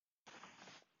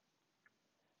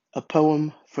A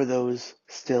poem for those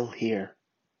still here.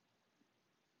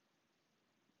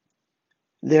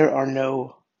 There are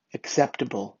no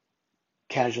acceptable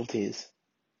casualties,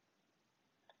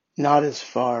 not as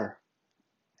far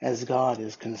as God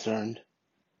is concerned.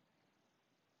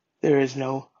 There is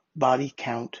no body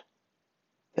count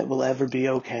that will ever be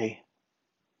okay.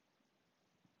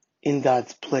 In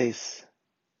God's place,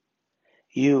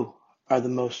 you are the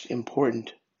most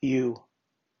important you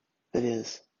that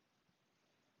is.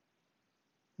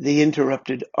 The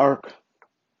interrupted arc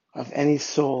of any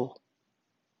soul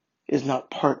is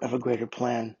not part of a greater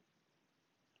plan,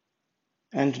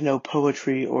 and no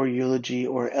poetry or eulogy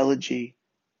or elegy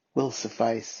will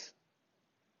suffice.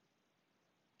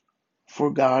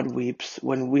 For God weeps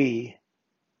when we,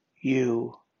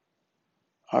 you,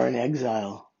 are in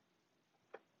exile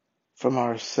from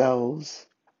ourselves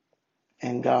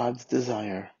and God's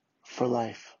desire for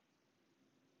life.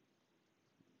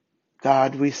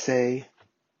 God, we say,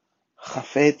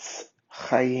 Chafetz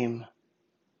Chaim,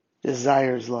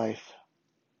 desires life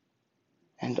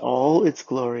and all its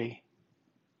glory.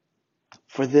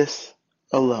 For this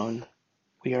alone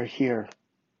we are here,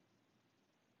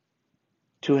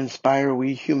 to inspire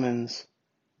we humans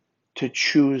to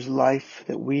choose life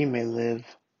that we may live.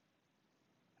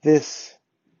 This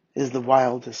is the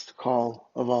wildest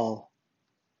call of all.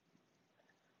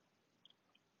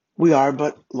 We are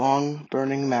but long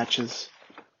burning matches,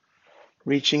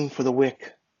 reaching for the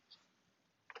wick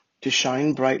to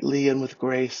shine brightly and with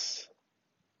grace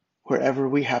wherever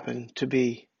we happen to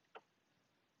be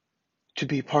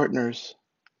partners,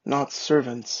 not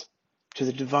servants, to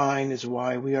the divine is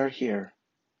why we are here.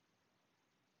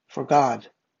 For God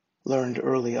learned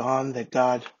early on that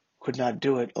God could not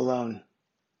do it alone.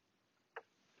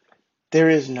 There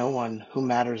is no one who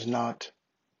matters not,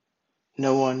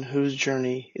 no one whose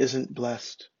journey isn't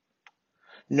blessed,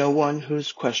 no one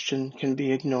whose question can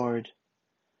be ignored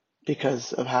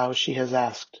because of how she has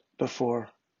asked before.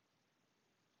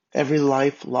 Every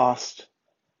life lost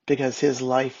because his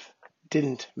life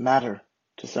didn't matter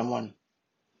to someone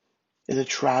is a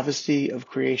travesty of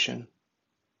creation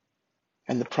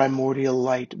and the primordial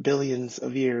light billions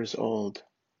of years old.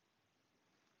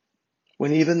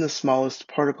 When even the smallest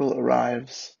particle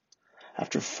arrives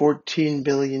after 14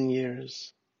 billion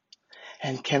years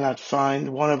and cannot find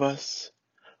one of us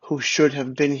who should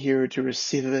have been here to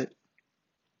receive it,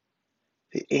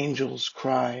 the angels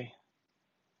cry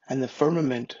and the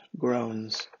firmament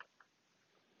groans.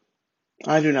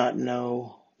 I do not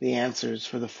know the answers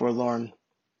for the forlorn.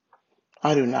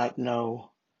 I do not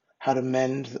know how to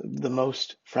mend the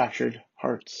most fractured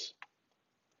hearts,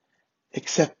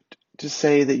 except to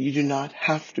say that you do not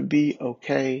have to be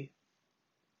okay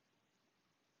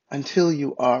until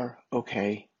you are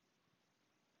okay.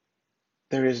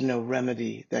 There is no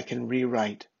remedy that can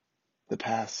rewrite the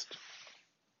past.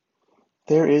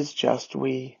 There is just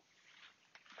we,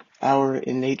 our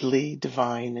innately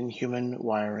divine and human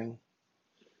wiring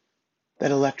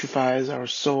that electrifies our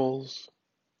souls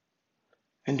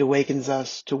and awakens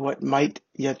us to what might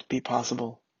yet be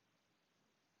possible.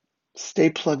 Stay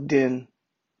plugged in,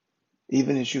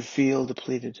 even as you feel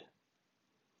depleted.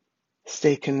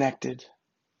 Stay connected,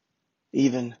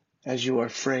 even as you are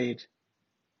frayed.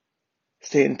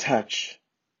 Stay in touch,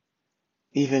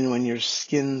 even when your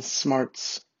skin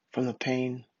smarts from the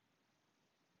pain.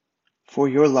 For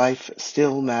your life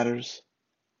still matters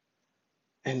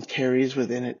and carries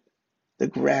within it the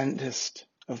grandest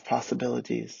of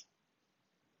possibilities.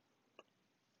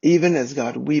 Even as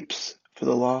God weeps for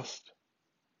the lost,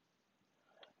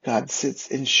 God sits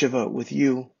in Shiva with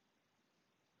you,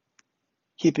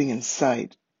 keeping in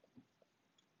sight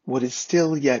what is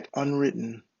still yet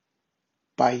unwritten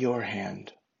by your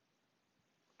hand.